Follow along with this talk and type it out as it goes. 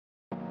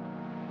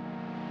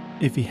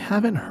If you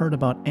haven't heard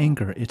about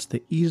Anchor, it's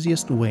the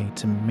easiest way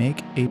to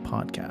make a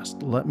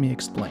podcast. Let me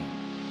explain.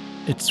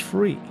 It's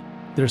free.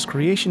 There's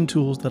creation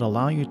tools that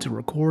allow you to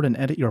record and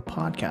edit your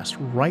podcast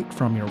right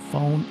from your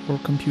phone or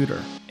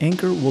computer.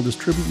 Anchor will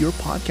distribute your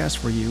podcast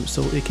for you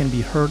so it can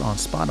be heard on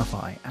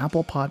Spotify,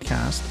 Apple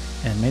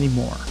Podcasts, and many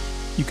more.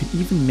 You can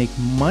even make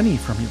money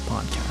from your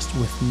podcast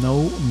with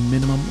no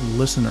minimum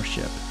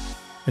listenership.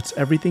 It's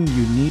everything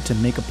you need to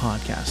make a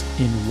podcast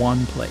in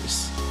one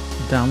place.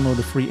 Download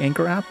the free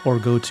Anchor app or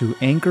go to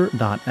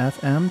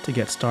anchor.fm to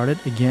get started.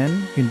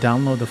 Again, you can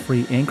download the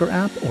free Anchor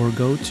app or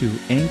go to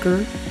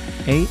anchor.fm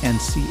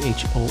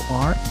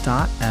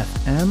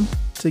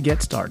to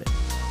get started.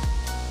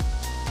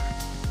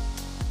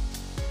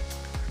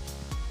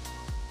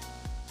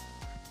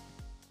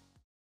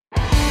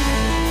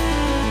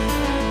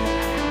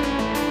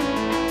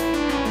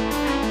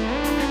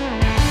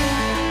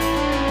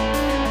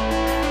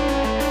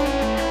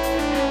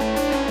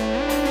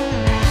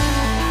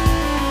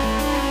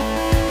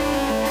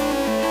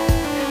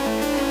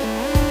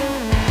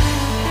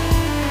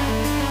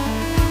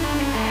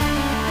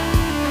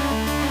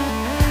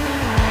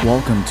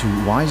 Welcome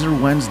to Wiser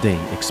Wednesday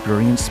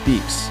Experience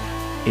Speaks,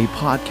 a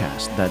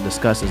podcast that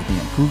discusses the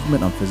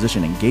improvement of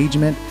physician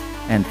engagement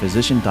and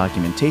physician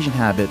documentation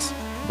habits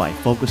by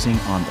focusing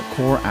on the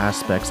core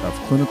aspects of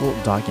clinical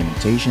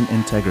documentation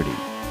integrity.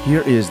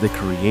 Here is the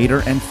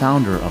creator and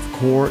founder of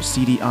Core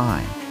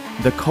CDI,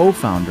 the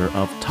co-founder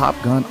of Top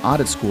Gun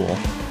Audit School,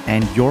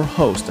 and your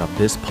host of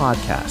this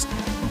podcast,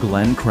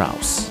 Glenn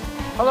Krause.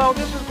 Hello,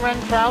 this is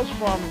Glenn Krause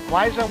from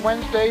Wiser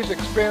Wednesdays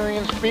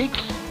Experience Speaks.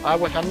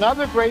 With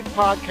another great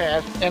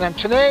podcast, and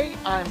today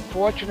I'm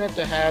fortunate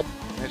to have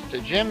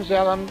Mr. Jim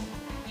Zellum.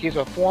 He's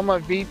a former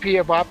VP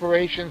of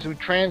Operations who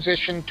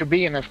transitioned to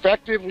be an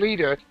effective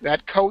leader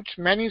that coached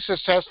many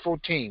successful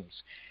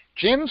teams.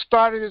 Jim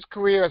started his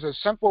career as a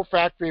simple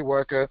factory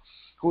worker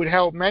who had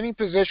held many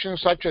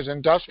positions such as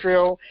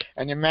industrial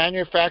and in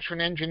manufacturing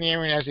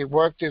engineering as he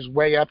worked his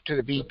way up to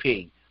the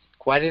VP.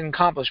 Quite an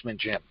accomplishment,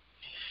 Jim.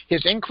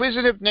 His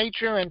inquisitive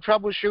nature and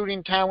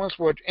troubleshooting talents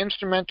were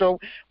instrumental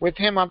with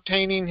him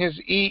obtaining his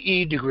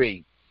EE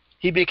degree.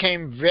 He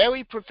became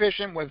very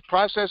proficient with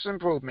process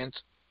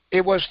improvements.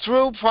 It was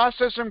through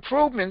process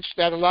improvements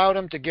that allowed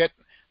him to get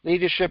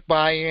leadership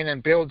buy-in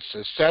and build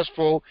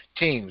successful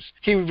teams.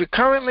 He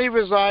currently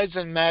resides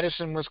in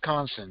Madison,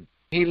 Wisconsin.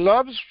 He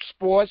loves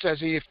sports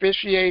as he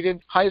officiated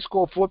high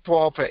school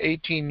football for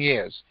 18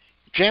 years.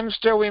 Jim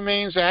still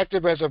remains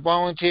active as a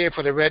volunteer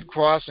for the Red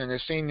Cross and the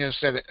Senior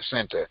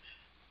Center.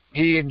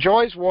 He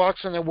enjoys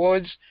walks in the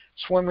woods,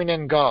 swimming,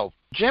 and golf.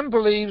 Jim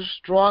believes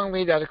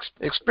strongly that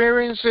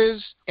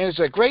experiences is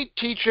a great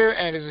teacher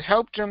and has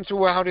helped him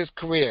throughout his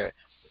career.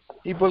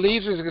 He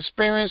believes his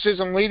experiences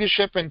in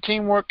leadership and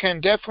teamwork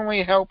can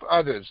definitely help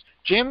others.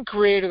 Jim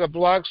created a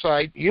blog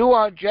site,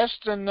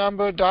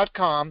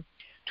 youarejustthenumber.com,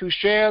 to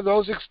share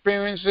those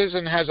experiences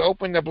and has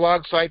opened the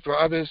blog site for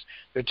others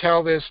to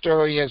tell their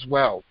story as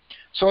well.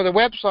 So the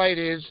website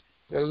is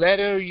the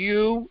letter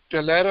U,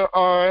 the letter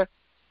R,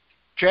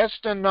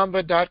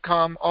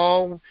 justthenumber.com,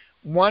 all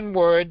one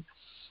word.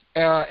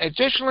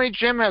 Additionally,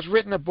 Jim has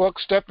written a book,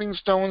 Stepping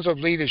Stones of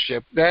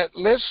Leadership, that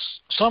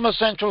lists some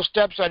essential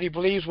steps that he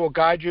believes will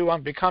guide you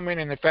on becoming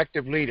an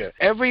effective leader.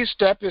 Every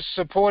step is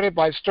supported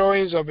by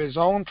stories of his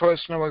own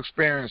personal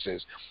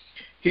experiences.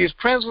 He is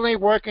presently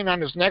working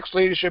on his next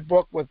leadership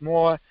book with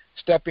more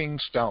stepping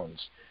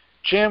stones.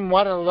 Jim,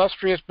 what an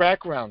illustrious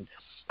background.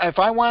 If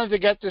I wanted to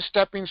get the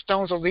Stepping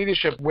Stones of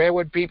Leadership, where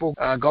would people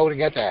go to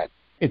get that?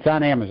 It's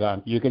on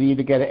Amazon. You can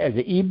either get it as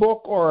an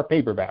ebook or a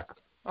paperback.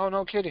 Oh,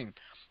 no kidding.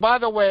 By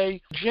the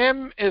way,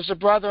 Jim is the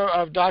brother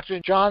of Dr.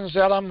 John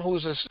Zellum,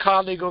 who's a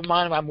colleague of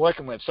mine I'm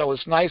working with. So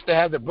it's nice to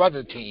have the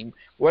brother team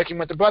working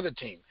with the brother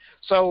team.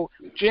 So,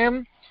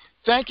 Jim,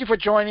 thank you for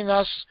joining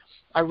us.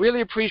 I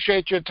really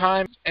appreciate your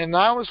time. And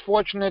I was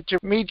fortunate to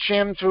meet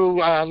Jim through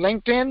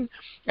LinkedIn,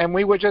 and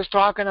we were just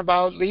talking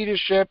about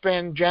leadership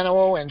in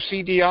general and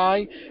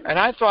CDI. And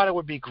I thought it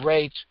would be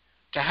great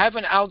to have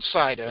an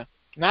outsider,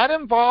 not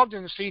involved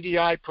in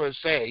CDI per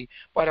se,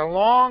 but a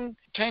long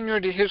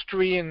tenured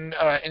history and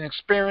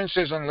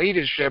experiences in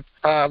leadership,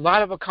 a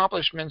lot of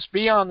accomplishments,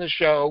 be on the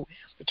show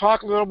to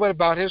talk a little bit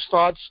about his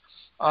thoughts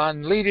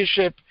on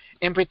leadership,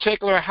 in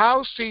particular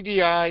how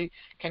CDI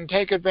can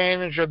take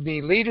advantage of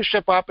the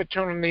leadership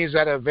opportunities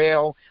that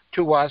avail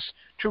to us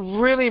to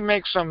really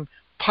make some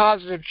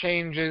positive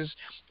changes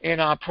in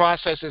our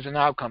processes and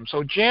outcomes.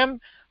 So, Jim,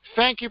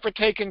 thank you for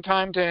taking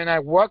time to, and I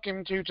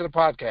welcome you to the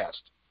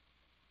podcast.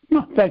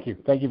 No, thank you.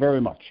 Thank you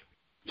very much.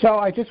 So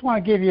I just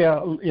want to give you,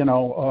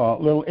 a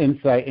little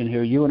insight in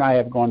here. You and I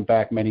have gone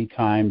back many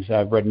times.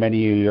 I've read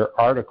many of your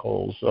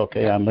articles, on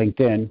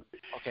LinkedIn.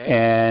 Okay.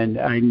 And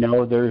I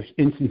know there's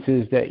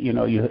instances that,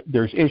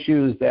 there's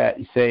issues that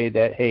say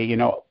that, hey,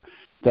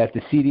 that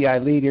the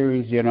CDI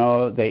leaders,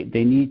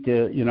 they need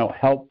to,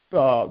 help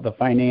the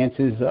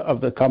finances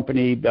of the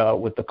company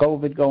with the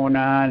COVID going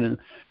on. And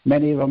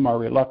many of them are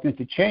reluctant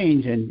to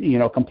change and,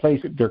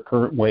 complacent with their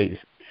current ways.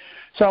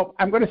 So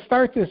I'm going to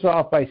start this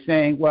off by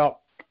saying,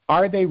 well,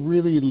 are they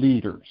really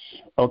leaders?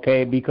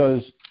 Okay,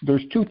 because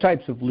there's two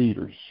types of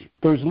leaders.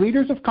 There's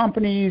leaders of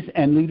companies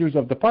and leaders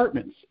of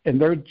departments,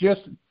 and they're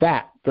just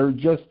that.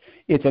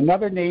 It's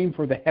another name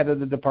for the head of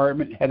the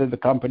department, head of the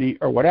company,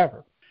 or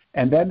whatever.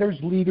 And then there's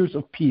leaders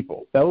of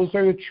people. Those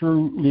are the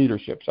true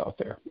leaderships out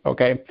there,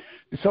 okay?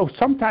 So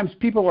sometimes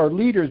people are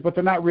leaders, but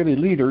they're not really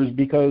leaders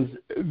because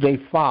they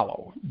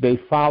follow. They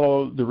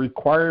follow the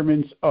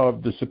requirements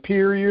of the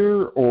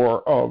superior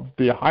or of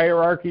the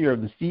hierarchy or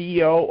the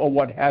CEO or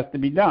what has to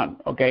be done,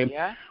 okay?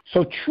 Yeah.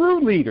 So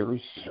true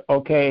leaders,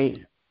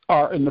 okay,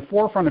 are in the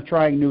forefront of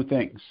trying new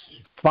things.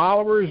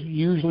 Followers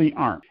usually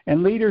aren't.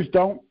 And leaders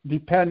don't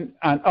depend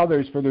on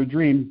others for their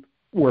dream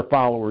where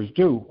followers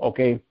do,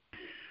 okay?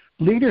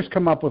 Leaders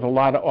come up with a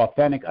lot of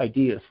authentic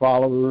ideas.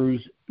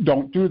 Followers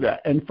don't do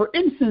that. And for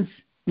instance,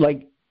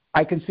 like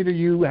I consider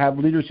you have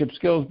leadership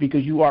skills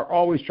because you are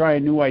always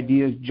trying new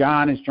ideas.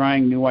 John is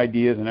trying new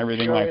ideas and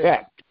everything like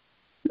that.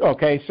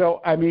 Okay,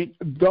 so, I mean,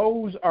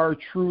 those are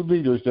true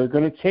leaders. They're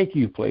going to take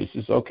you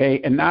places,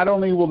 okay? And not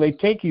only will they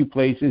take you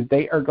places,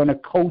 they are going to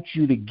coach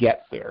you to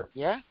get there.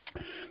 Yeah.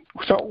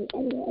 So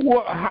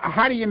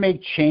how do you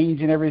make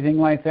change and everything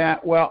like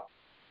that? Well,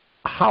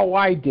 how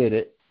I did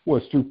it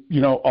was through,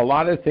 a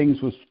lot of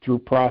things was through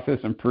process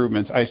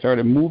improvements. I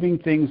started moving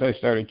things. I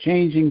started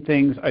changing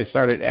things. I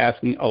started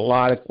asking a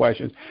lot of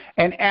questions.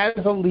 And as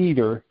a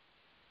leader,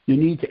 you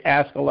need to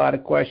ask a lot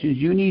of questions.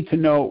 You need to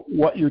know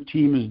what your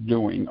team is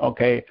doing,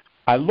 okay?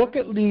 I look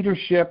at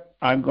leadership.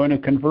 I'm going to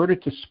convert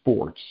it to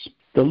sports.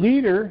 The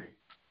leader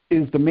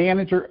is the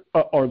manager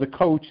or the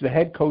coach, the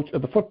head coach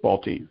of the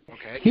football team.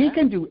 Okay. He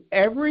can do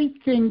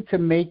everything to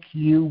make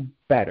you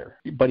better,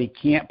 but he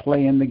can't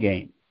play in the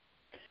game.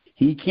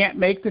 He can't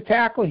make the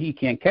tackle, he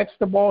can't catch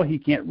the ball, he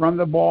can't run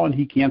the ball, and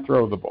he can't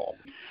throw the ball.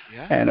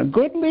 Yeah. And a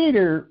good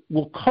leader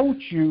will coach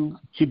you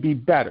to be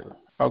better,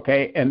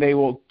 okay? And they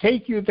will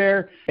take you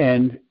there,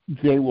 and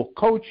they will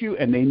coach you,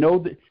 and they know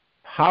that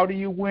how do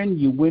you win?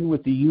 You win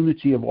with the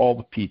unity of all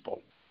the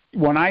people.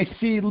 When I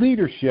see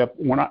leadership,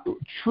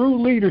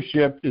 true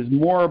leadership is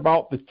more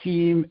about the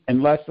team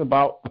and less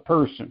about the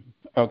person,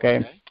 okay?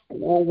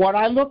 Well, what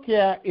I look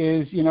at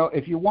is,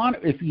 if you want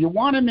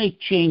to make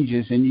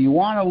changes and you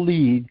want to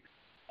lead,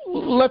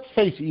 let's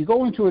face it, you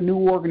go into a new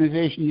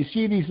organization, you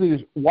see these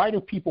leaders, why do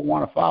people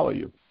want to follow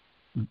you?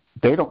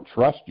 They don't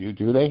trust you,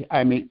 do they?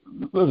 I mean,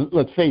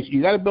 let's face it,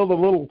 you got to build a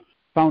little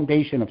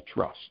foundation of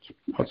trust,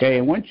 okay?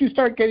 And once you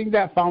start getting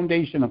that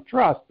foundation of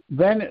trust,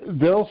 then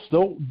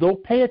they'll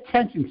pay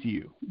attention to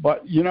you.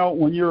 But,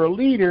 when you're a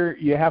leader,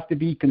 you have to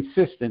be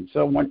consistent.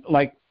 So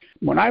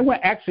when I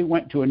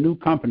went to a new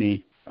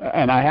company,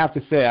 and I have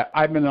to say,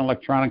 I've been in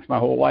electronics my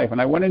whole life,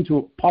 and I went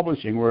into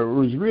publishing where it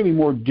was really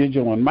more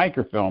digital and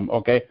microfilm,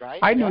 okay? Right,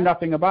 I knew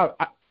nothing about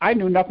it. I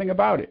knew nothing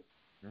about it.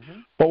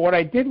 Mm-hmm. But what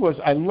I did was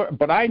I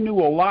knew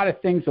a lot of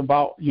things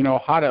about,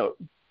 how to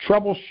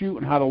troubleshoot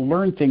and how to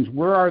learn things.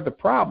 Where are the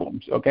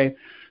problems, okay?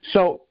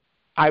 So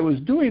I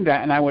was doing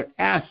that, and I would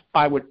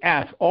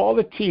ask all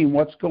the team,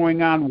 what's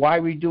going on, why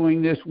are we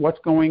doing this, what's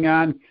going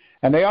on?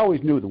 And they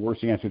always knew the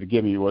worst answer to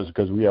give me was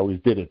because we always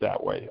did it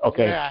that way,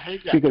 okay? Yeah, I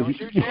hate that. Because don't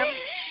you, Jim?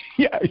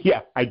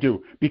 Yeah, I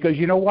do. Because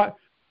you know what?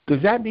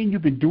 Does that mean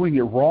you've been doing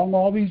it wrong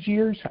all these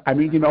years? I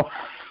mean,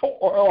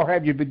 or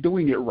have you been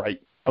doing it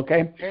right?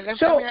 Okay. Hey,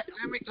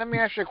 let me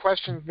ask you a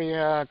question,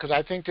 because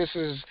I think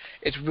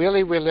it's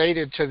really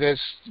related to this.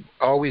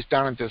 Always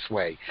done it this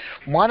way.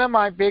 One of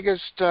my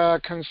biggest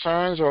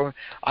concerns, or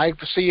I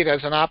see it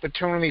as an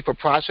opportunity for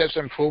process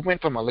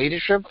improvement from a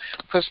leadership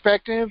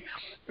perspective,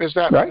 is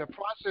that the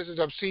processes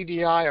of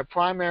CDI are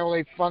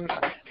primarily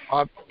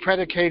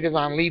predicated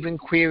on leaving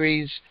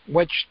queries,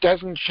 which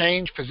doesn't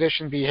change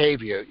physician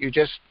behavior. You're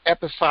just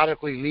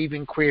episodically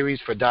leaving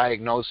queries for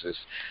diagnosis.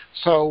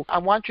 So I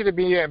want you to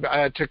be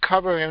to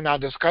cover in our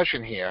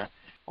discussion here,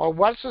 or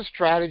what's the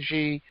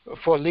strategy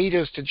for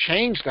leaders to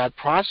change that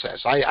process?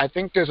 I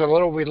think there's a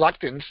little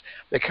reluctance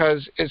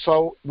because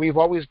we've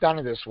always done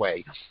it this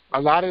way.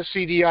 A lot of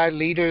CDI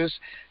leaders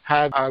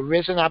have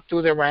risen up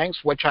through the ranks,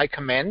 which I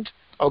commend.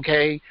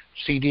 Okay,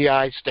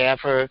 CDI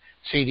staffer,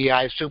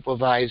 CDI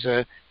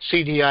supervisor,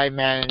 CDI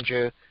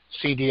manager,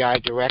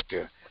 CDI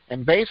director.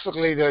 And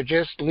basically they're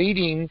just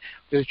leading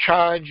the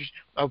charge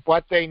of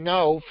what they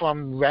know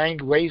from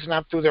raising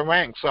up through the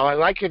ranks. So I'd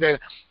like you to,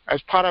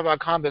 as part of our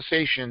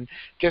conversation,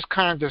 just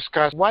kind of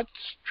discuss what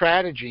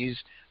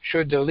strategies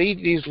should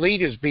these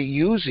leaders be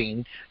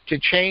using to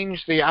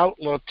change the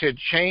outlook, to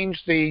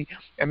change the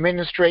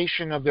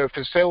administration of their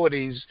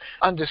facilities,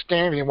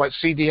 understanding what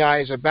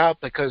CDI is about,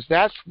 because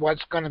that's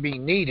what's going to be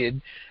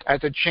needed as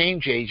a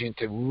change agent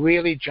to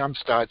really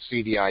jumpstart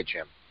CDI,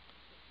 Jim.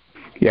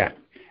 Yeah.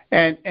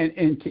 And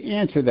to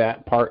answer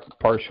that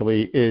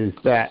partially is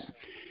that,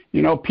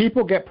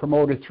 people get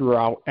promoted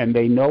throughout and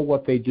they know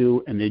what they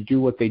do and they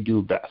do what they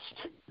do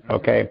best,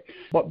 okay?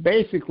 But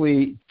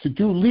basically, to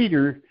do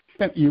leader,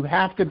 you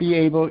have to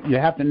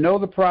know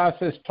the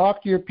process,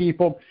 talk to your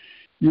people.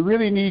 You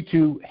really need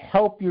to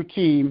help your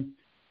team.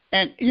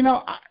 And,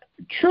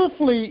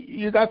 truthfully,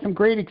 you got some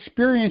great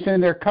experience in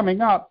there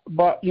coming up,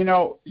 but,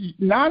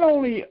 not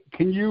only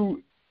can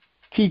you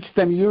teach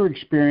them your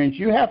experience.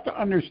 You have to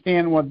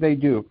understand what they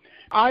do.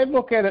 I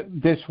look at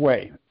it this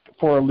way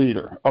for a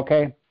leader,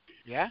 okay?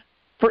 Yeah.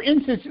 For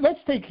instance, let's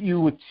take you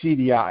with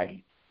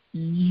CDI.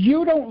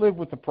 You don't live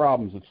with the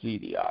problems of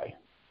CDI.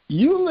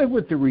 You live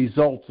with the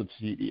results of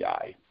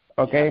CDI,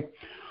 okay?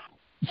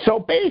 Yeah. So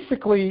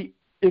basically,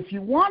 if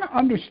you want to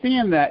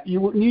understand that,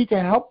 you need to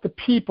help the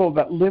people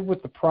that live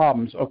with the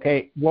problems,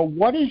 okay? Well,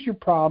 what is your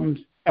problems,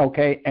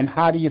 okay, and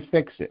how do you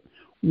fix it?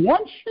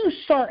 Once you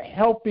start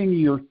helping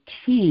your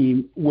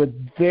team with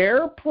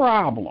their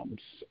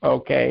problems,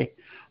 okay,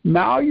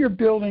 now you're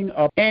building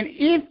up. And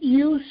if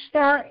you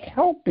start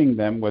helping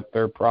them with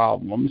their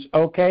problems,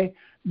 okay,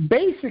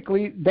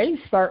 basically they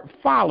start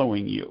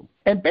following you.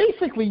 And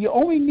basically you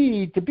only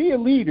need, to be a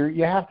leader,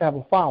 you have to have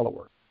a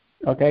follower,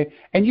 okay?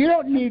 And you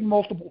don't need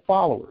multiple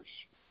followers.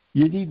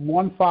 You need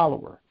one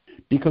follower.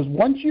 Because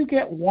once you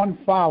get one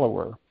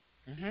follower,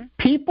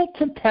 people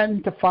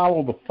tend to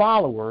follow the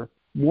follower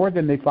more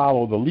than they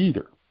follow the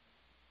leader,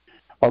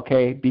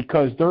 okay,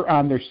 because they're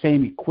on their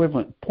same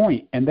equivalent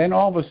point. And then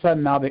all of a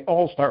sudden now they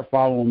all start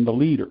following the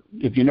leader,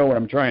 if you know what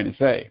I'm trying to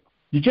say.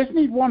 You just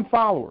need one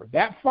follower.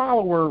 That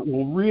follower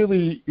will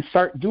really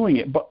start doing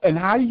it. And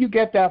how do you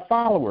get that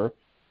follower?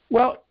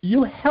 Well,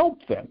 you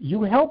help them.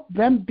 You help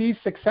them be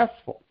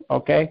successful,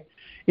 okay?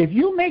 If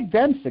you make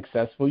them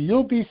successful,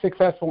 you'll be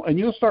successful, and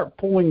you'll start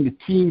pulling the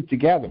team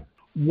together.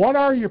 What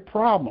are your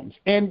problems?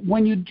 And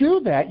when you do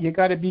that, you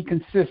got to be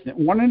consistent.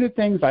 One of the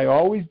things I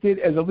always did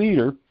as a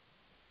leader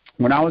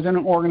when I was in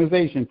an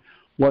organization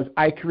was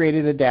I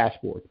created a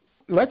dashboard.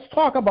 Let's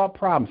talk about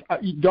problems.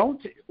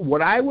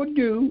 What I would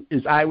do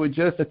is I would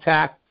just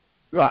attack.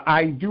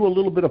 I do a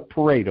little bit of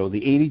Pareto,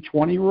 the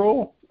 80-20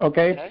 rule,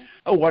 okay?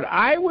 What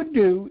I would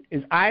do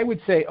is I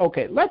would say,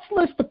 okay, let's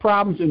list the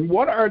problems and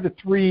what are the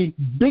three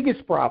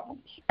biggest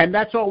problems. And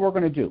that's all we're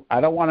going to do.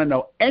 I don't want to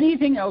know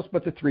anything else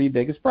but the three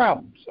biggest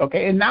problems,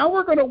 okay? And now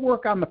we're going to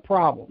work on the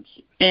problems.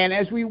 And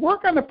as we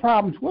work on the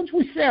problems, once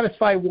we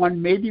satisfy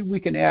one, maybe we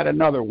can add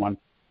another one.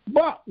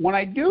 But when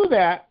I do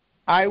that,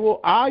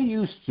 I'll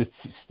use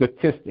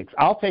statistics.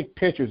 I'll take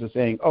pictures of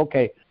saying,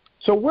 okay,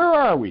 so where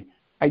are we?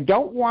 I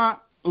don't want,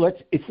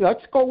 let's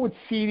go with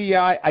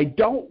CDI. I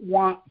don't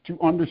want to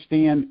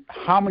understand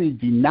how many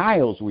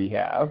denials we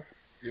have.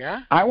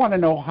 Yeah. I want to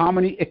know how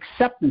many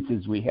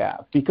acceptances we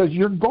have, because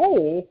your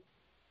goal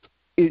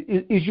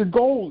is your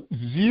goal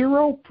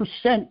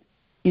 0%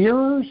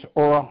 errors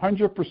or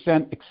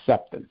 100%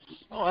 acceptance.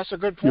 Oh, that's a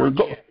good point.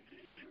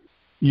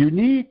 You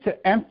need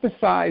to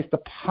emphasize the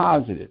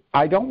positive.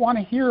 I don't want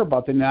to hear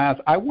about the denials.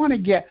 I want to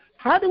get,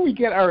 how do we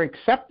get our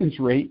acceptance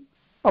rate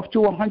up to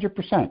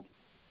 100%?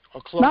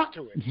 Or close Not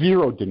to it.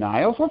 Zero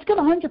denials. Let's get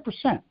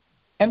 100%.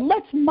 And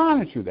let's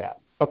monitor that,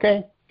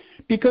 okay?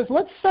 Because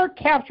let's start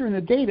capturing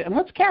the data, and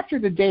let's capture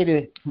the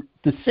data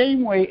the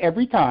same way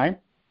every time.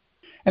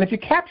 And if you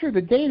capture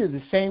the data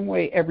the same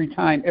way every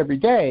time, every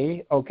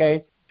day,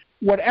 okay,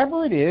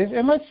 whatever it is,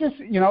 and let's just,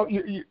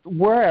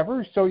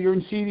 wherever, so you're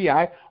in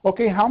CDI,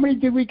 okay, how many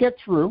did we get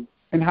through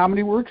and how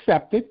many were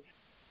accepted?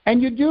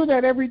 And you do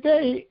that every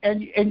day,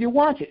 and you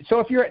watch it. So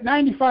if you're at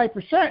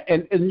 95%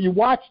 and you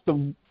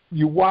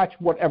watch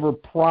whatever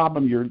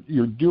problem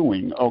you're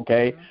doing,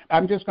 okay,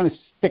 I'm just going to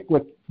stick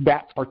with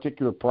that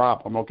particular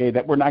problem, okay,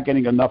 that we're not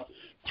getting enough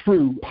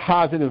through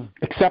positive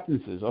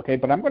acceptances, okay,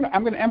 but I'm going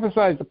to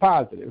emphasize the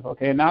positive,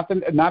 okay, not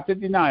the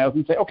denials,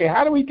 and say, okay,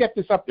 how do we get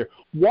this up there?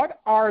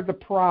 What are the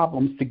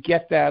problems to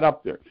get that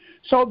up there?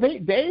 So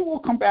they will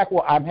come back,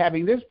 well, I'm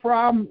having this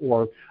problem,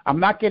 or I'm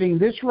not getting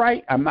this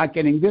right, I'm not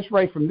getting this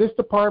right from this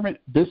department,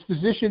 this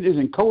physician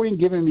isn't coding,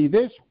 giving me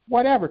this,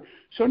 whatever.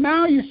 So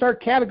now you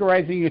start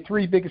categorizing your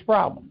three biggest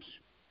problems.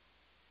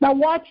 Now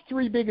watch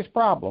three biggest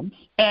problems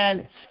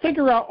and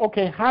figure out,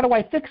 okay, how do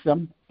I fix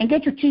them, and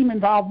get your team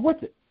involved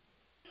with it.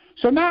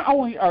 So not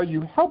only are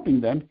you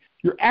helping them,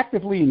 you're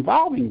actively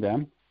involving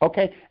them,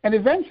 okay, and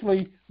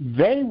eventually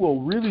they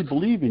will really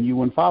believe in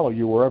you and follow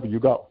you wherever you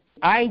go.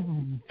 I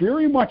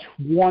very much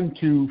want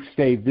to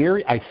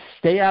I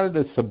stay out of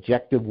the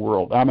subjective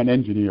world. I'm an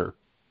engineer.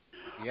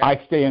 Yeah.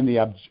 I stay in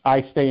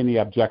the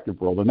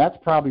objective world, and that's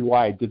probably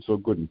why I did so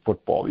good in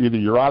football. Either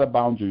you're out of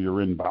bounds or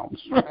you're in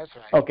bounds. That's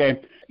right.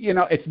 Okay,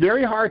 it's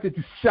very hard to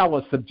sell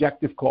a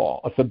subjective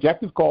call. A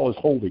subjective call is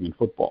holding in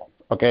football.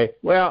 Okay,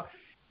 well,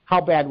 how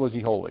bad was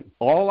he holding?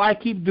 All I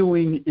keep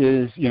doing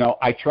is,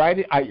 I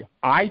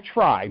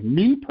try.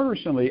 Me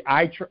personally,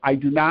 I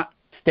do not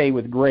stay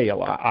with gray a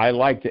lot. I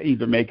like to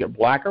either make it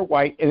black or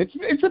white, and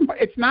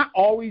it's not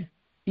always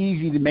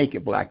easy to make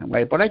it black and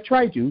white, but I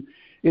try to.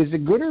 Is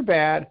it good or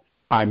bad?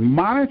 I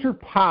monitor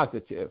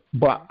positive,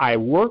 but I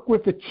work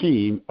with the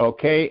team,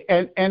 okay?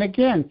 And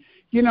again,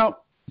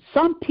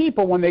 some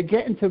people, when they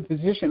get into a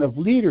position of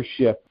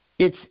leadership,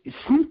 it's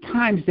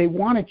sometimes they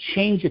want to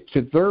change it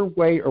to their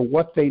way or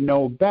what they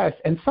know best,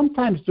 and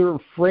sometimes they're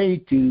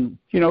afraid to,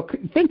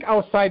 think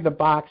outside the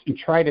box and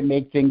try to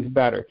make things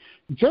better.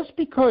 Just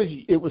because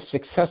it was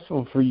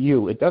successful for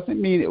you, it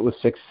doesn't mean it was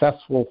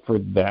successful for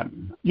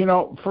them.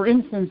 For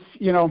instance,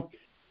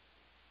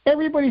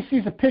 everybody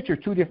sees a picture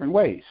two different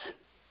ways.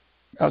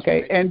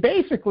 Okay, and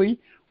basically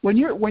when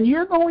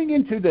you're going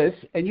into this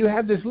and you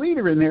have this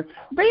leader in there,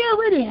 they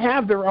already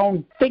have their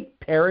own think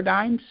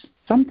paradigms.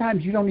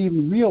 Sometimes you don't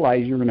even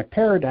realize you're in a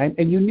paradigm,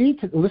 and you need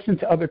to listen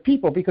to other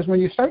people, because when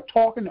you start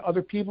talking to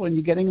other people and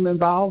you're getting them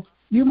involved,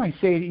 you might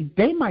say,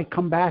 they might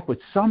come back with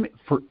some,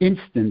 for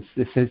instance,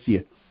 that says to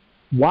you,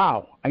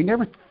 wow, I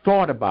never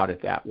thought about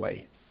it that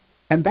way.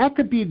 And that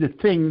could be the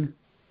thing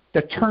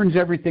that turns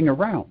everything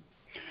around.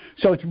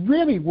 So it's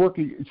really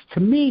working. To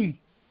me,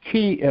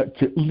 key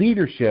to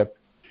leadership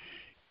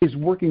is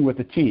working with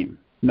a team.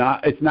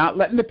 It's not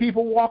letting the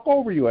people walk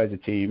over you as a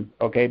team,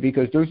 okay?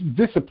 Because there's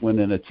discipline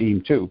in a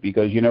team too.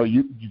 Because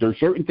there's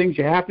certain things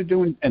you have to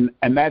do, and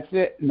that's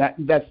it. And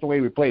that's the way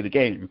we play the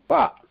game.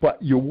 But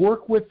you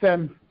work with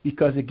them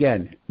because,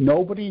 again,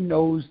 nobody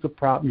knows the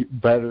problem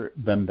better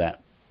than them,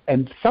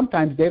 and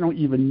sometimes they don't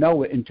even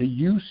know it until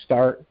you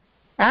start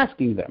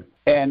asking them.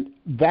 And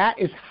that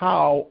is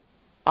how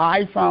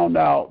I found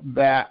out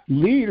that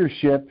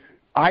leadership.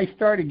 I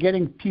started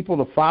getting people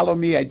to follow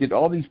me. I did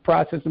all these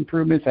process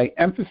improvements. I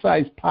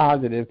emphasized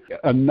positive.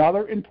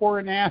 Another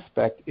important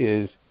aspect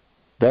is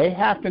they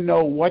have to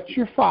know what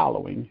you're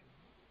following,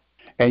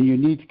 and you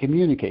need to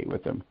communicate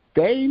with them.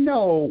 They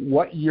know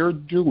what you're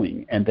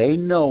doing, and they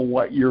know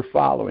what you're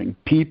following.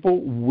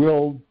 People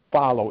will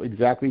follow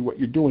exactly what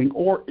you're doing,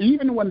 or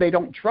even when they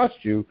don't trust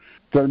you,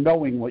 they're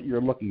knowing what you're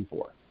looking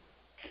for.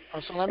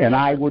 So let me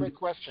ask you a quick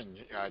question,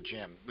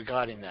 Jim,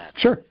 regarding that.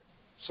 Sure.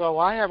 So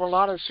I have a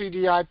lot of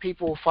CDI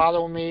people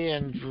follow me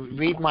and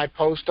read my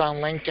posts on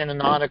LinkedIn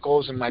and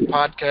articles and my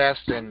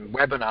podcasts and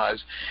webinars.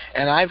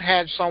 And I've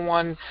had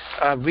someone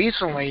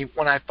recently,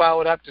 when I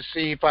followed up to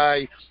see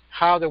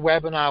how the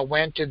webinar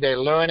went, did they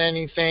learn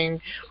anything?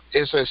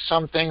 Is there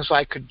some things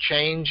I could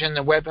change in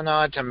the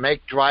webinar to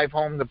drive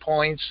home the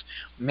points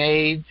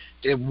made?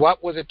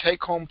 What were the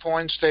take-home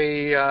points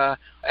they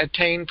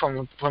attained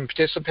from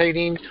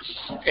participating?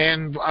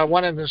 And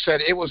one of them said,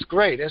 it was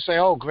great. I say,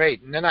 oh,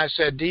 great. And then I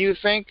said, do you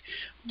think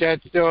that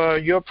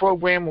your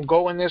program will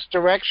go in this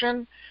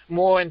direction,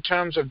 more in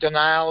terms of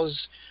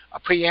denials,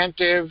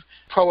 preemptive,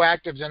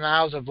 proactive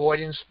denials,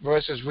 avoidance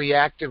versus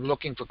reactive,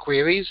 looking for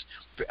queries,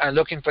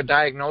 looking for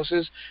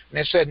diagnosis? And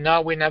they said,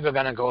 no, we're never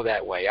going to go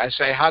that way. I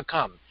say, how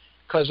come?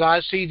 Because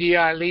our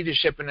CDI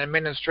leadership and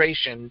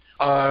administration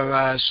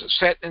are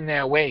set in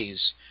their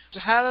ways.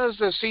 How does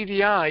the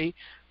CDI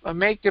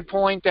make the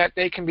point that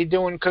they can be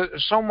doing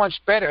so much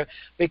better?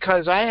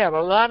 Because I have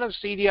a lot of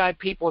CDI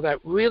people that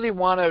really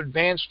want to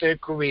advance their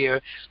career.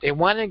 They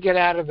want to get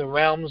out of the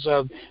realms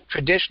of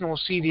traditional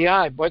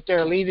CDI, but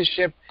their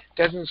leadership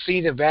doesn't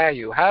see the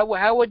value.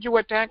 How would you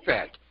attack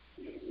that?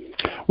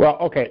 Well,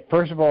 okay,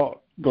 first of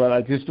all, Glenn,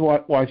 I just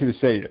want you to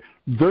say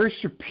their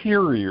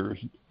superiors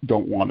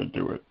don't want to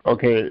do it,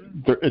 okay?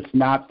 It's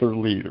not their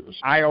leaders.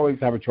 I always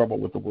have a trouble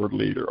with the word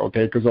leader,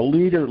 okay, because a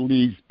leader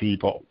leads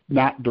people,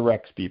 not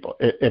directs people.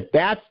 If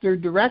that's their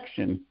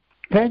direction,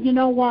 then you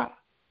know what?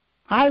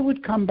 I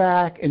would come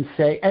back and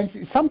say,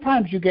 and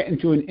sometimes you get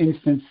into an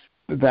instance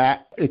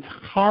that it's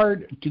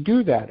hard to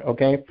do that,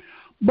 okay?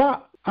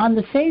 But on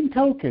the same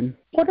token,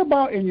 what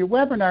about in your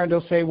webinar,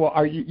 they'll say, well,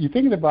 are you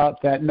thinking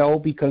about that? No,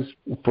 because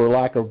for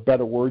lack of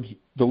better words,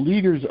 the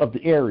leaders of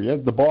the area,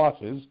 the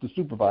bosses, the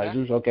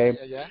supervisors, okay,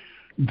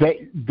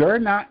 they're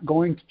not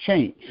going to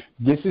change.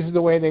 This is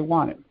the way they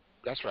want it.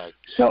 That's right.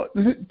 So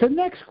the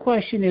next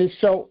question is,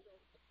 so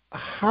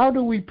how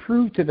do we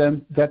prove to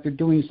them that they're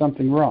doing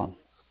something wrong?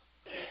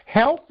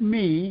 Help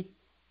me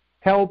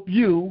help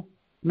you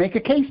make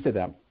a case to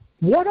them.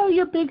 What are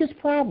your biggest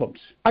problems?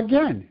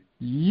 Again,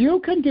 you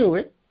can do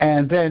it,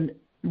 and then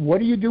what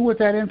do you do with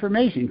that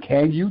information?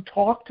 Can you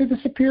talk to the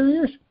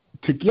superiors?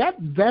 To get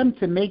them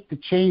to make the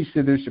change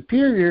to their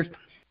superiors,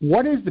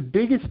 what is the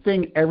biggest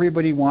thing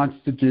everybody wants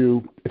to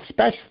do,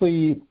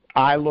 especially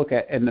I look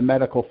at in the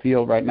medical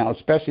field right now,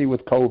 especially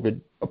with COVID,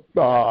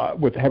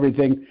 with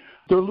everything,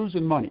 they're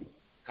losing money.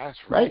 That's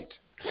right.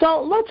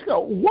 So let's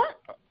go.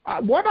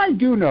 What I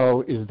do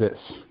know is this.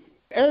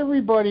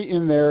 Everybody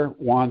in there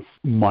wants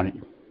money,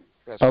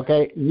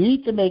 okay?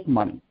 Need to make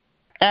money.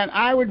 And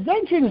I would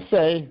venture to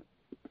say,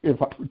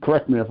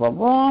 correct me if I'm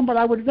wrong, but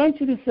I would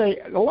venture to say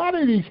a lot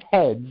of these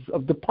heads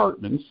of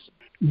departments,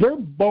 they're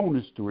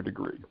bonus to a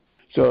degree.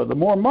 So the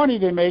more money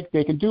they make,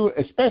 they can do it,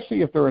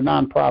 especially if they're a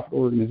nonprofit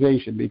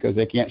organization, because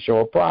they can't show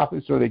a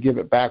profit, so they give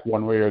it back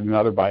one way or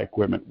another, buy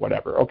equipment,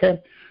 whatever, okay?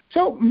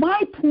 So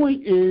my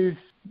point is,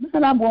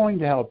 and I'm willing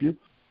to help you,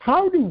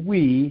 how do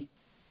we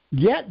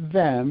get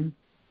them,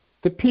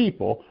 the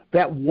people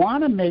that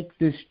want to make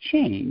this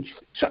change?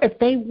 So if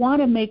they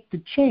want to make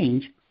the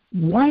change,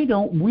 why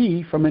don't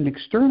we, from an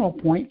external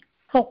point,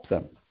 help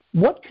them?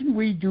 What can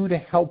we do to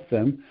help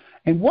them?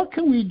 And what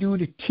can we do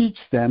to teach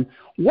them?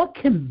 What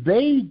can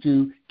they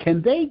do?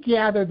 Can they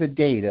gather the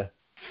data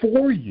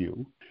for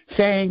you,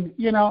 saying,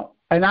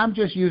 and I'm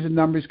just using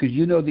numbers because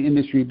you know the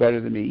industry better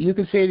than me. You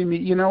can say to me,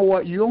 you know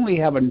what, you only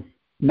have a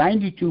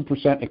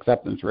 92%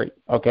 acceptance rate,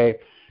 okay,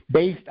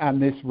 based on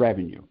this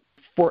revenue.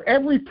 For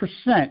every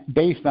percent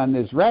based on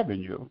this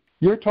revenue,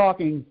 you're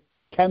talking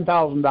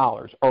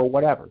 $10,000 or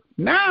whatever.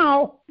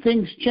 Now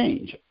things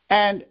change.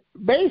 And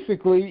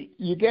basically,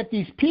 you get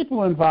these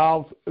people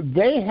involved.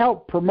 They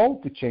help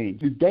promote the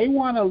change. They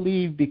want to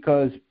leave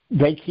because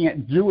they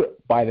can't do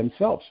it by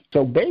themselves.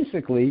 So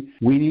basically,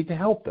 we need to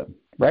help them,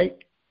 right?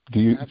 Do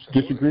you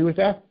disagree with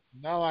that?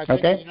 No, I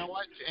think, you know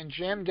what, and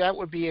Jim, that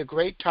would be a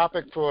great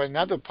topic for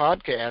another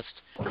podcast,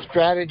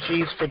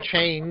 strategies for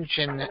change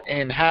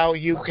and how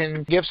you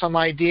can give some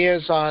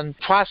ideas on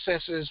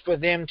processes for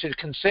them to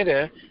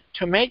consider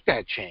to make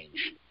that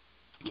change.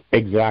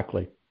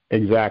 Exactly.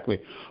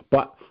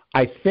 But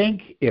I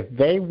think if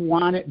they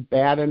want it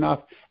bad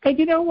enough, and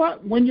you know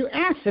what, when you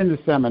ask in the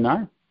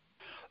seminar,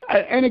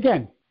 and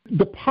again,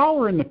 the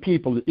power in the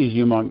people is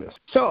humongous.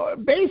 So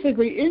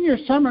basically, in your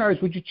seminars,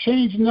 would you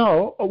change?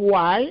 No.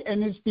 Why?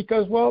 And it's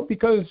because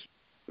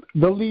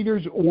the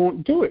leaders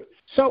won't do it.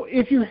 So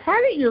if you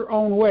had it your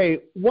own way,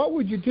 what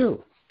would you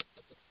do?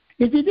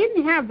 If you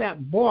didn't have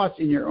that boss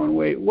in your own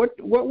way, what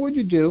would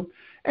you do?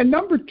 And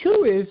number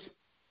two is,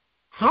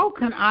 how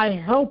can I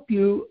help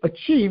you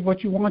achieve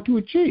what you want to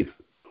achieve?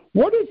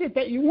 What is it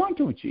that you want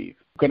to achieve?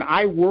 Can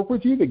I work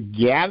with you to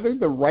gather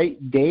the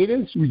right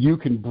data so you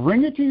can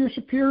bring it to your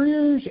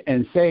superiors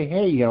and say,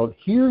 hey,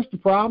 here's the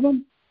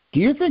problem? Do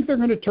you think they're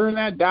going to turn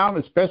that down,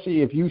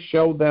 especially if you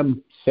show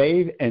them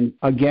SAVE and,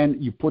 again,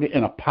 you put it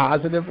in a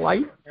positive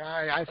light?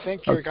 I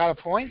think you got a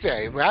point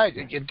there. Right.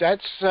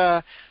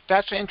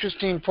 That's an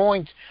interesting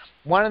point.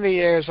 One of the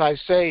areas I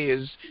say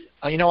is,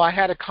 I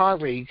had a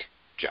colleague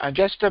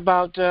just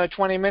about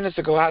 20 minutes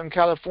ago out in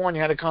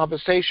California, had a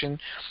conversation,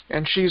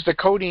 and she's the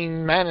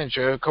coding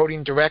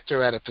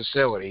director at a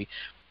facility,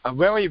 a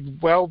very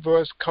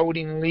well-versed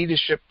coding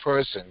leadership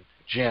person,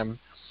 Jim.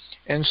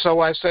 And so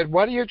I said,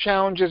 what are your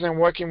challenges in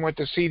working with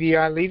the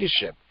CDI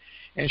leadership?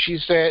 And she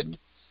said,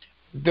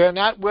 they're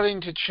not willing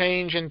to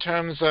change in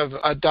terms of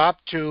adopt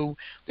to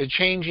the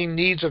changing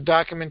needs of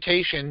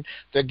documentation.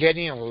 They're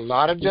getting a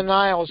lot of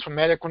denials for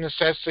medical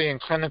necessity and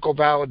clinical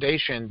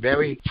validation,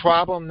 very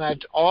problem that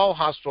all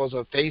hospitals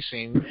are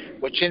facing,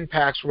 which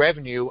impacts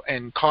revenue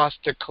and cost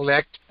to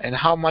collect and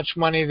how much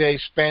money they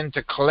spend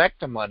to collect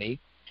the money.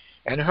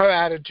 And her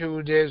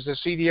attitude is, the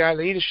CDI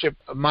leadership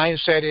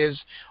mindset is,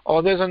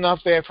 there's enough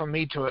there for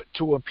me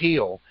to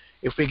appeal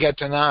if we get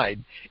denied.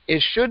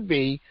 It should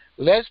be,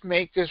 let's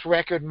make this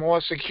record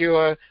more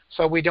secure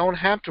so we don't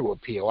have to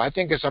appeal. I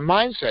think it's a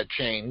mindset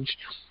change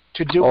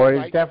to do it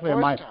right the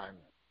first time.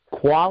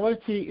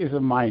 Quality is a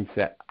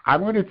mindset.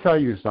 I'm going to tell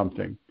you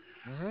something.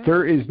 Mm-hmm.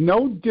 There is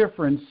no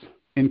difference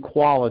in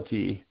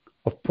quality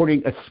of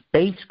putting a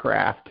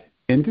spacecraft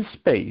into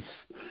space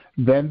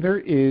than there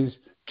is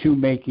to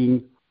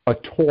making a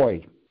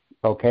toy,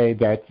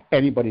 that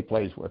anybody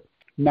plays with.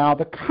 Now,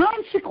 the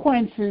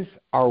consequences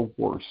are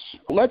worse.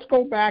 Let's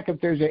go back.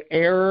 If there's an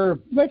error,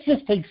 let's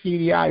just take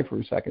CDI for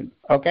a second,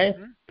 okay?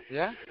 Mm-hmm.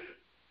 Yeah.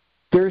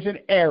 There's an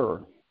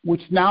error,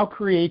 which now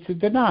creates a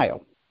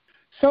denial.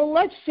 So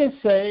let's just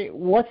say,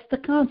 what's the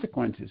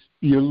consequences?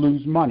 You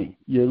lose money.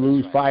 You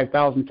lose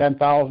 $5,000,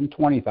 $10,000,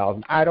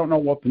 $20,000. I don't know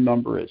what the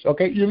number is,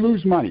 okay? You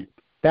lose money.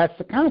 That's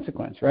the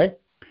consequence, right?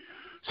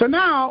 So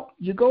now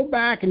you go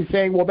back and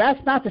say, well,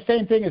 that's not the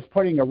same thing as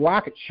putting a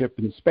rocket ship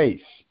in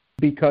space,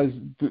 because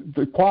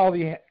the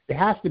quality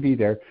has to be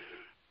there,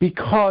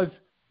 because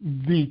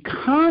the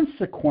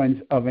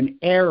consequence of an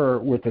error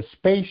with a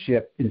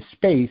spaceship in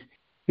space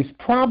is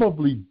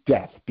probably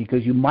death,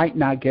 because you might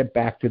not get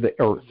back to the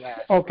Earth.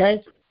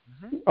 Okay?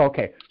 Mm-hmm.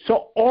 Okay.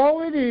 So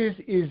all it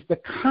is the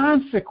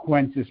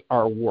consequences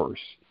are worse.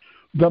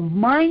 The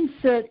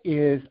mindset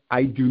is,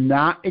 I do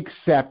not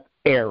accept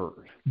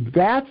errors.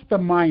 That's the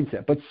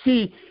mindset. But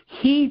see,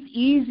 he's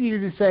easier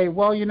to say,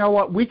 well, you know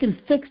what, we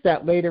can fix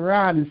that later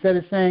on, instead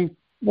of saying,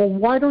 well,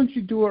 why don't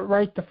you do it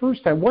right the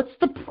first time? What's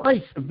the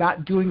price of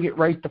not doing it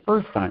right the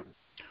first time?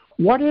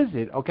 What is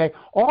it? Okay,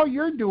 all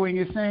you're doing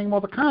is saying,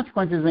 well, the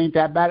consequences ain't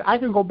that bad. I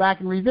can go back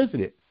and revisit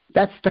it.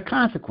 That's the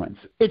consequence.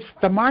 It's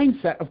the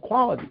mindset of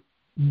quality.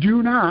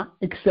 Do not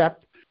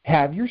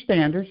have your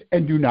standards,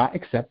 and do not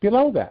accept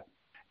below that.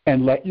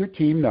 And let your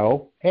team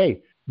know,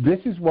 hey, this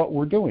is what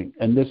we're doing,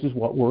 and this is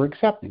what we're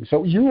accepting.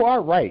 So you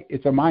are right.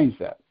 It's a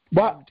mindset.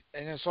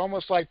 And it's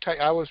almost like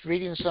I was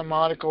reading some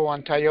article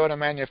on Toyota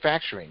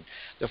manufacturing,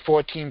 the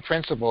 14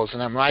 principles,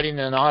 and I'm writing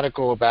an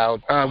article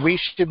about we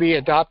should be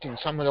adopting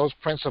some of those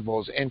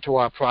principles into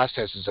our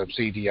processes of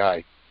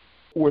CDI.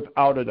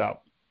 Without a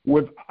doubt.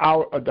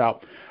 Without a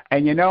doubt.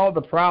 And,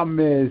 the problem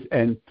is,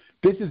 and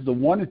this is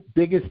the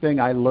biggest thing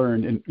I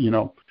learned,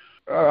 and,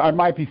 I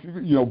might be,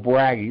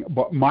 bragging,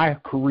 but my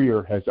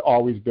career has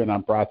always been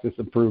on process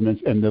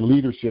improvements, and the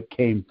leadership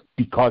came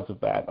because of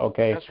that,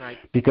 okay? That's right.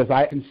 Because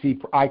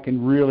I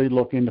can really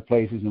look into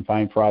places and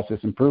find process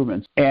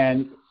improvements.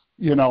 And,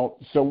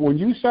 so when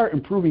you start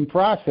improving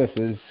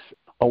processes,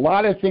 a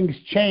lot of things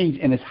change,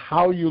 and it's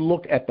how you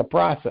look at the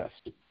process.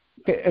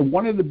 And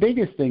one of the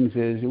biggest things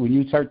is, when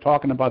you start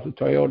talking about the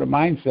Toyota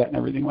mindset and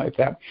everything like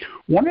that,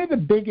 one of the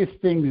biggest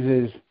things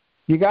is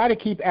you got to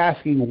keep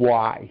asking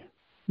why.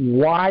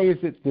 Why is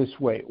it this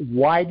way?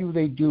 Why do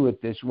they do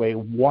it this way?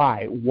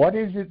 Why? What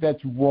is it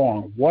that's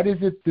wrong? What is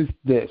it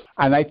this?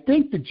 And I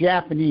think the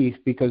Japanese,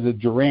 because of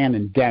Duran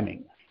and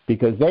Deming,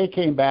 because they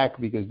came back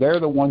because they're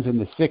the ones in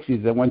the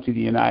 60s that went to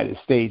the United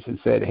States and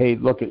said, hey,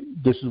 look,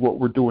 this is what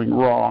we're doing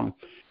wrong.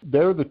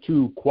 They're the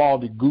two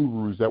quality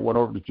gurus that went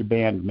over to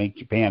Japan to make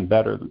Japan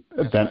better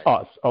than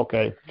us,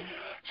 okay?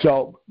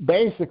 So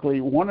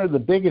basically, one of the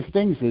biggest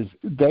things is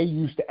they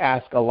used to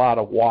ask a lot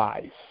of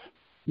whys.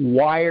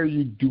 Why are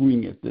you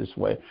doing it this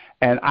way?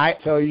 And I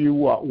tell you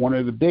what, one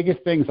of the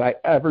biggest things I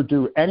ever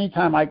do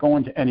anytime I go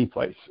into any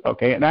place,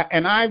 okay, and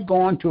I've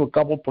gone to a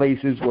couple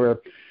places where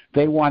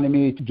they wanted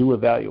me to do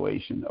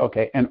evaluation,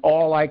 okay, and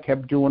all I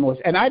kept doing was,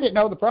 and I didn't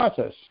know the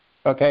process,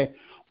 okay,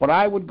 but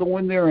I would go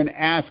in there and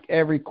ask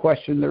every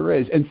question there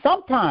is. And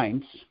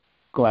sometimes,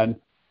 Glenn,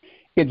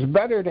 it's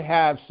better to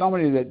have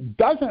somebody that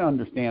doesn't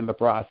understand the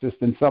process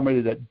than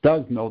somebody that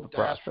does know the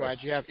process.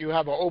 That's right. You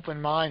have an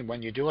open mind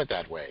when you do it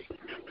that way.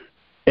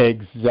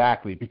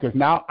 Exactly, because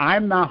now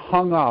I'm not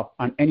hung up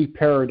on any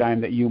paradigm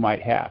that you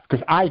might have,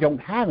 because I don't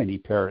have any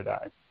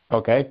paradigm,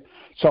 okay?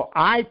 So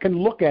I can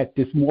look at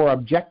this more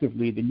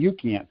objectively than you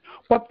can.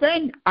 But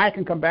then I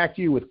can come back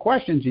to you with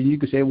questions, and you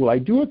can say, well, I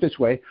do it this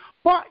way.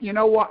 But you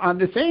know what? On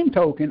the same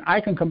token,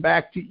 I can come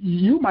back to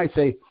you might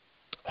say,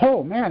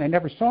 oh, man, I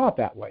never saw it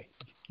that way.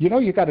 You know,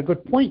 you got a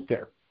good point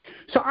there.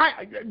 So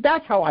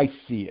that's how I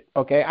see it,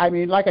 okay? I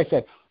mean, like I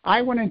said,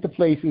 I went into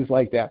places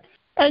like that.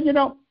 And, you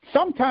know,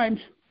 sometimes,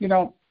 you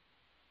know,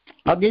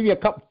 I'll give you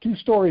two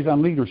stories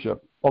on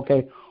leadership,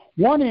 okay?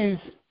 One is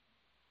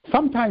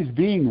sometimes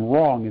being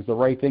wrong is the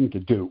right thing to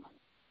do,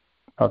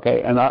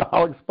 okay? And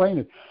I'll explain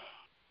it.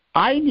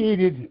 I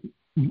needed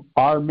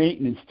our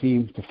maintenance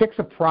team to fix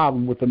a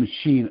problem with the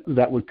machine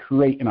that would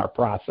create in our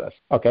process,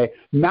 okay?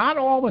 Not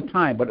all the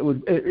time, but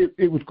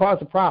it would cause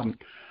a problem.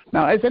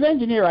 Now, as an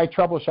engineer, I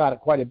troubleshot it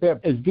quite a bit.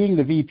 As being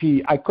the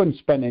VP, I couldn't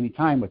spend any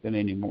time with it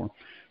anymore.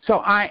 So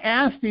I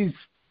asked these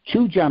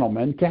two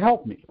gentlemen to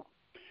help me.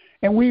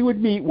 And we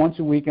would meet once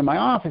a week in my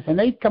office, and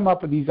they'd come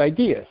up with these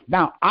ideas.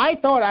 Now, I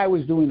thought I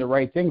was doing the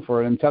right thing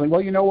for them, telling,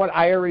 well, you know what,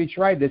 I already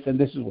tried this, and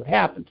this is what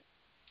happened.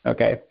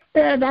 Okay?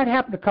 And that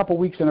happened a couple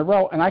weeks in a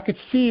row, and I could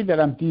see that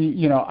I'm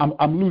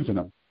losing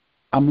them.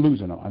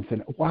 I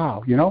said,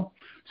 wow, you know.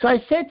 So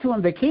I said to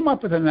them, they came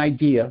up with an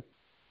idea,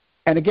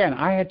 and again,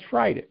 I had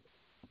tried it.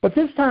 But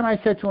this time I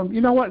said to them,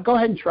 you know what, go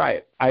ahead and try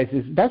it. I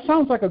said, that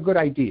sounds like a good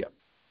idea.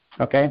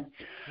 Okay?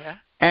 Yeah.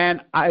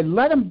 And I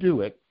let them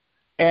do it.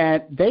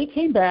 And they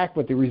came back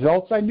with the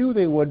results I knew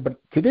they would,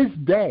 but to this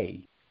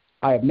day,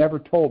 I have never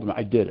told them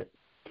I did it.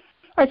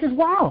 I said,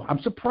 wow, I'm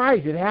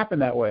surprised it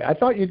happened that way. I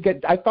thought you'd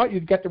get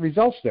the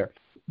results there.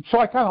 So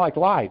I kind of like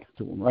lied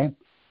to them, right?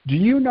 Do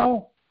you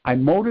know, I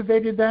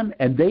motivated them,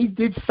 and they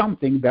did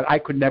something that I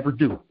could never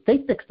do.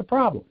 They fixed the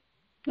problem,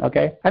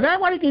 okay? And I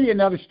want to give you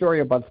another story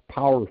about the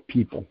power of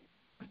people.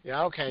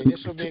 Yeah, okay.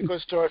 This will be a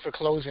good story for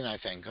closing, I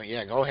think.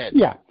 Yeah, go ahead.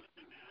 Yeah.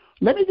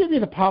 Let me give you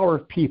the power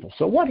of people.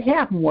 So what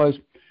happened was,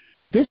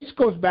 this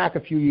goes back a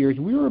few years.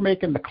 We were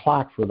making the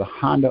clock for the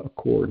Honda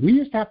Accord. We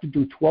used to have to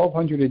do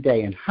 1,200 a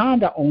day, and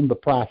Honda owned the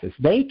process.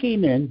 They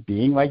came in,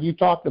 being like you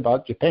talked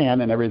about,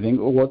 Japan and everything,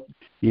 or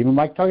even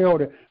like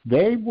Toyota,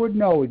 they would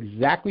know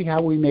exactly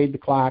how we made the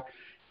clock,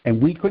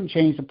 and we couldn't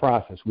change the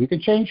process. We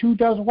could change who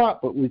does what,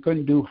 but we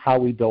couldn't do how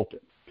we built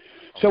it.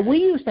 So we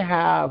used to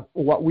have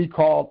what we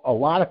called a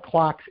lot of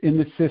clocks in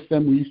the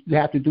system. We used to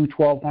have to do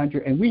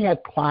 1,200, and we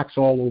had clocks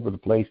all over the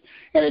place.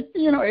 And,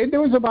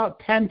 there was about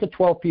 10 to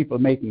 12 people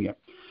making it.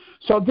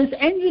 So this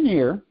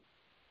engineer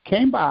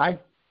came by,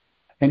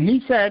 and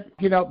he said,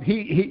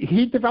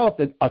 he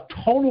developed a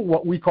total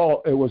what we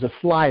call, it was a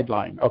slide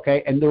line,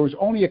 okay? And there was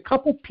only a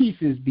couple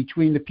pieces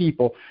between the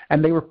people,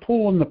 and they were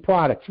pulling the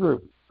product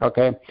through,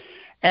 okay?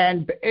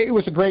 And it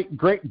was a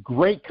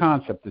great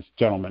concept this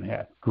gentleman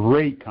had,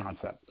 great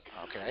concept.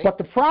 Okay. But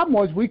the problem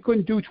was we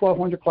couldn't do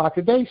 1,200 clocks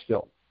a day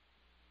still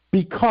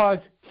because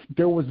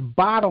there was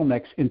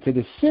bottlenecks into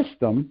the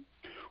system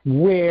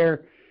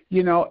where,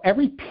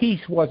 every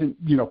piece wasn't,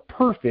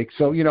 perfect.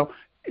 So,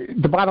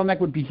 the bottleneck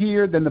would be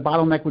here, then the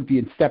bottleneck would be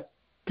in step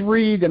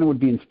 3, then it would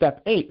be in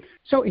step 8.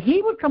 So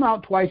he would come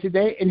out twice a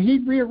day, and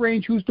he'd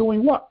rearrange who's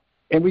doing what,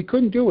 and we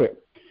couldn't do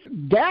it.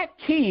 That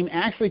team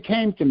actually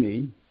came to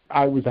me.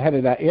 I was the head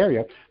of that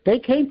area. They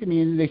came to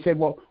me, and they said,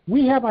 well,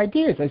 we have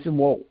ideas. I said,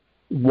 well,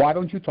 why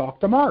don't you talk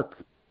to Mark?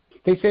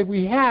 They said,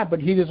 we have, but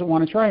he doesn't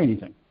want to try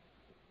anything.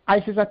 I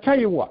said, I'll tell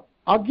you what.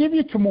 I'll give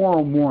you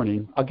tomorrow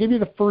morning. I'll give you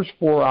the first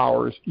 4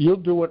 hours. You'll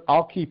do it.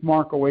 I'll keep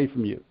Mark away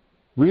from you.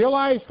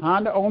 Realize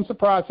Honda owns the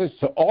process,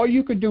 so all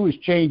you can do is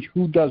change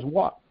who does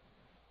what,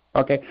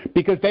 okay?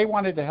 Because they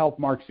wanted to help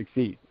Mark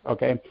succeed,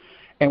 okay?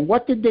 And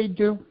what did they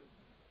do?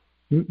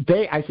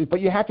 I said, but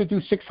you have to do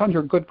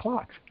 600 good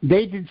clocks.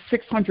 They did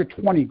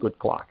 620 good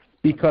clocks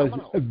because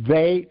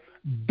they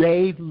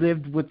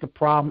lived with the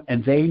problem,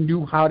 and they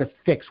knew how to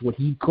fix what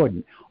he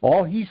couldn't.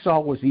 All he saw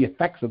was the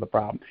effects of the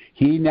problem.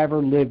 He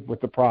never lived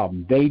with the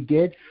problem. They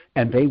did,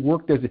 and they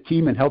worked as a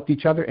team and helped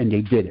each other, and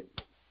they did it.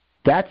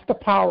 That's the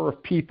power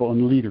of people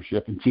and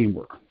leadership and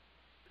teamwork.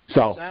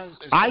 So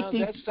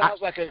that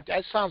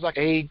sounds like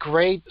a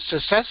great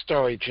success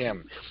story,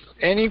 Jim.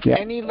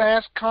 Any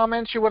last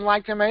comments you would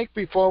like to make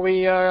before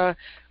we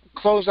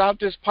close out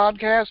this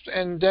podcast,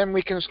 and then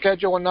we can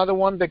schedule another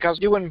one because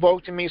you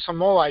invoked in me some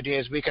more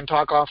ideas we can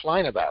talk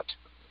offline about.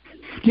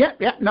 Yeah,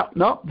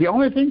 no. The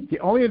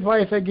only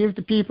advice I give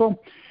to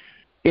people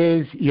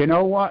is, you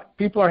know what?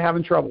 People are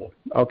having trouble,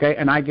 okay?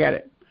 And I get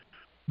it.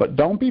 But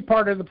don't be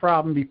part of the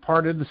problem, be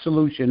part of the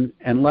solution,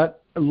 and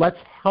let's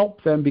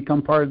help them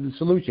become part of the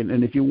solution.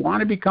 And if you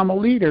want to become a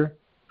leader,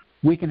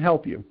 we can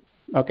help you,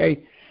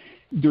 okay?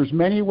 There's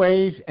many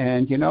ways,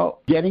 and,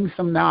 getting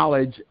some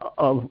knowledge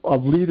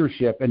of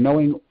leadership and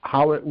knowing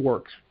how it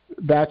works,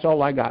 that's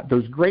all I got.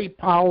 There's great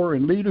power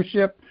in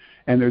leadership,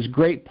 and there's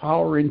great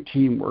power in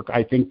teamwork.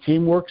 I think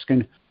teamwork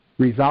can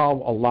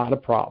resolve a lot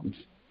of problems.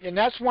 And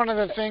that's one of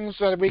the things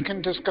that we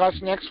can discuss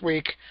next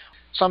week,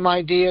 some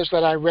ideas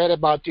that I read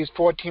about these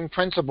 14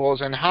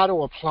 principles and how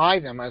to apply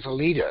them as a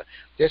leader.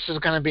 This is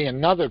going to be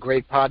another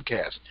great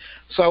podcast.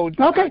 So,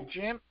 okay.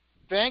 Jim,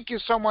 thank you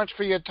so much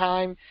for your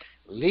time.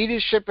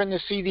 Leadership in the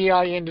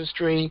CDI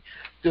industry,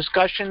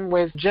 discussion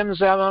with Jim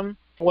Zellum,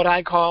 what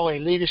I call a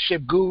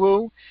leadership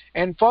guru.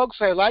 And folks,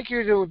 I'd like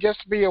you to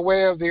just be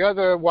aware of the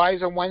other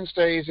Wiser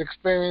Wednesdays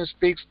Experience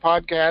Speaks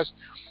podcast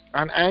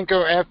on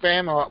Anchor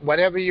FM or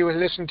whatever you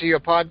listen to your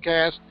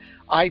podcast,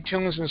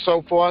 iTunes and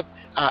so forth.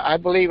 I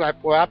believe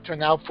we're up to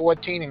now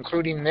 14,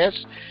 including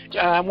this.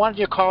 I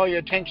wanted to call your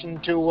attention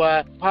to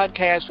a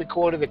podcast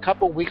recorded a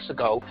couple of weeks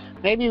ago.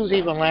 Maybe it was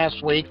even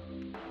last week.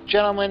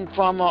 Gentleman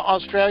from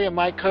Australia,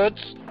 Mike Kurtz,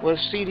 with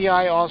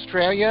CDI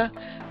Australia.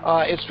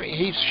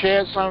 He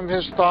shared some of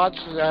his thoughts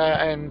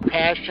and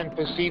passion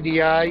for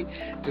CDI.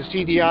 The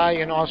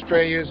CDI in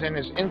Australia is in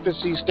its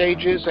infancy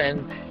stages,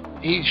 and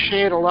he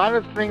shared a lot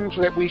of things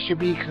that we should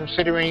be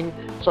considering.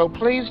 So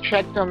please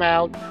check them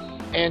out.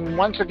 And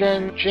once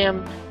again,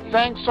 Jim,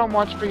 thanks so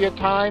much for your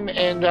time,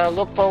 and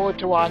look forward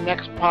to our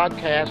next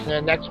podcast in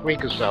the next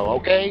week or so,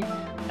 okay?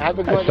 Have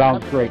a good That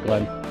sounds great,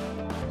 Glenn.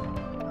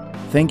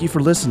 Thank you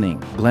for listening.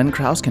 Glenn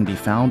Krause can be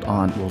found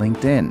on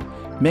LinkedIn.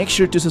 Make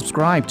sure to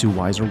subscribe to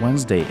Wiser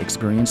Wednesday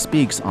Experience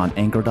Speaks on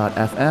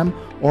Anchor.fm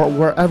or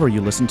wherever you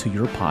listen to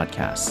your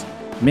podcasts.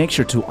 Make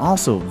sure to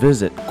also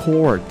visit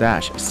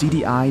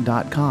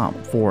core-cdi.com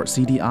for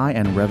CDI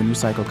and revenue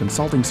cycle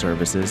consulting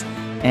services,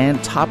 and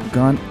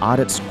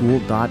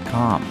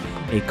TopGunAuditSchool.com,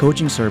 a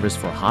coaching service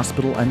for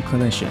hospital and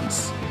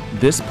clinicians.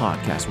 This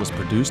podcast was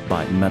produced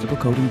by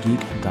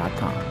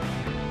MedicalCodingGeek.com.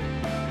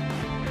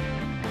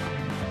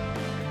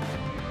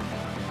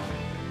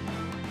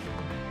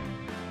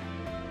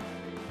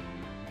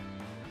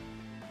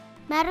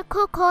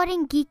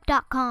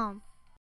 MedicalCodingGeek.com